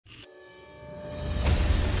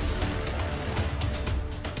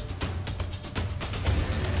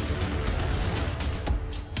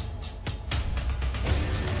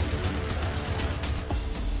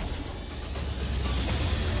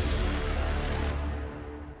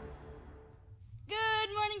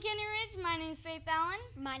Kids. My name is Faith Allen.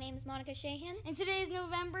 My name is Monica Shahan. And today is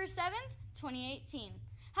November 7th, 2018.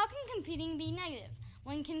 How can competing be negative?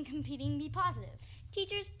 When can competing be positive?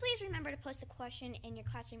 Teachers, please remember to post a question in your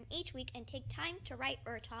classroom each week and take time to write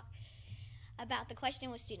or talk about the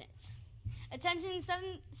question with students. Attention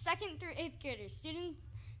 2nd through 8th graders.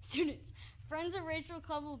 Students, Friends of Rachel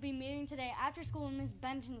Club will be meeting today after school in Ms.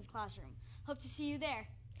 Benton's classroom. Hope to see you there.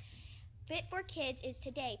 Fit for Kids is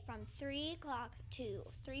today from 3 o'clock to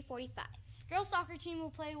 3:45. Girls soccer team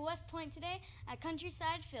will play West Point today at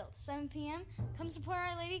Countryside Field, 7 p.m. Come support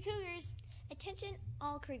our Lady Cougars. Attention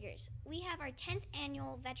all Cougars. We have our 10th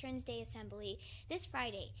annual Veterans Day Assembly this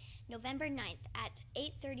Friday, November 9th at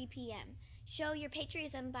 8:30 p.m. Show your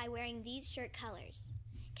patriotism by wearing these shirt colors.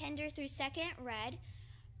 Kinder through 2nd, red.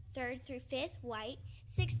 3rd through 5th, white.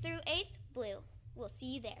 6th through 8th, blue. We'll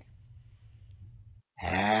see you there.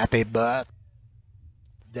 Happy birthday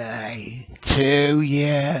to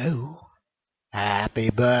you. Happy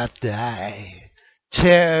birthday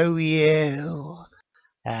to you.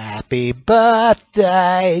 Happy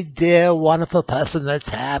birthday, dear wonderful person that's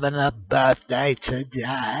having a birthday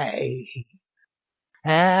today.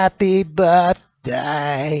 Happy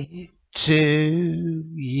birthday to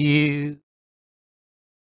you.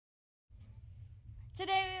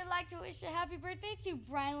 Today we would like to wish a happy birthday to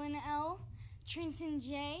Brylan L., Trenton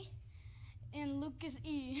J., and Lucas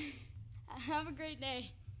E. Have a great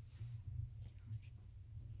day.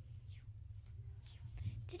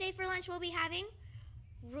 Today for lunch we'll be having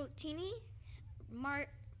rotini,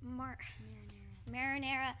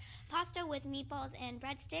 marinara, pasta with meatballs and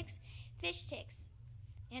breadsticks, fish sticks.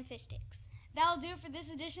 That'll do it for this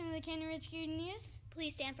edition of the Canyon Ridge Community News.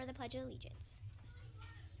 Please stand for the Pledge of Allegiance.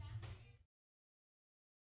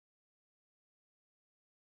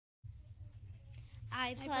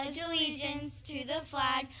 I pledge allegiance to the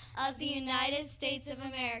flag of the United States of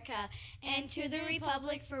America and to the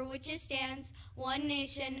republic for which it stands, one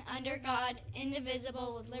nation, under God,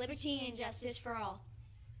 indivisible, with liberty and justice for all.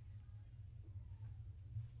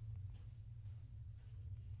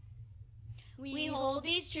 We hold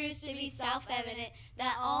these truths to be self-evident,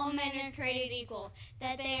 that all men are created equal,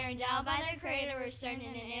 that they are endowed by their Creator with certain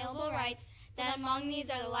inalienable rights, that among these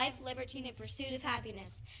are the life, liberty, and the pursuit of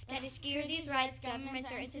happiness, that to secure these rights,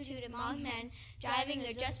 governments are instituted among men, driving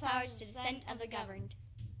their just powers to the descent of the governed.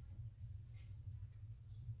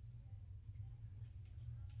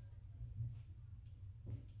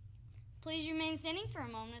 Please remain standing for a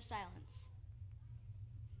moment of silence.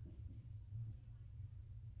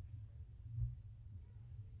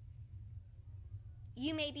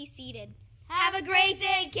 You may be seated. Have a great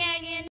day, Canyon!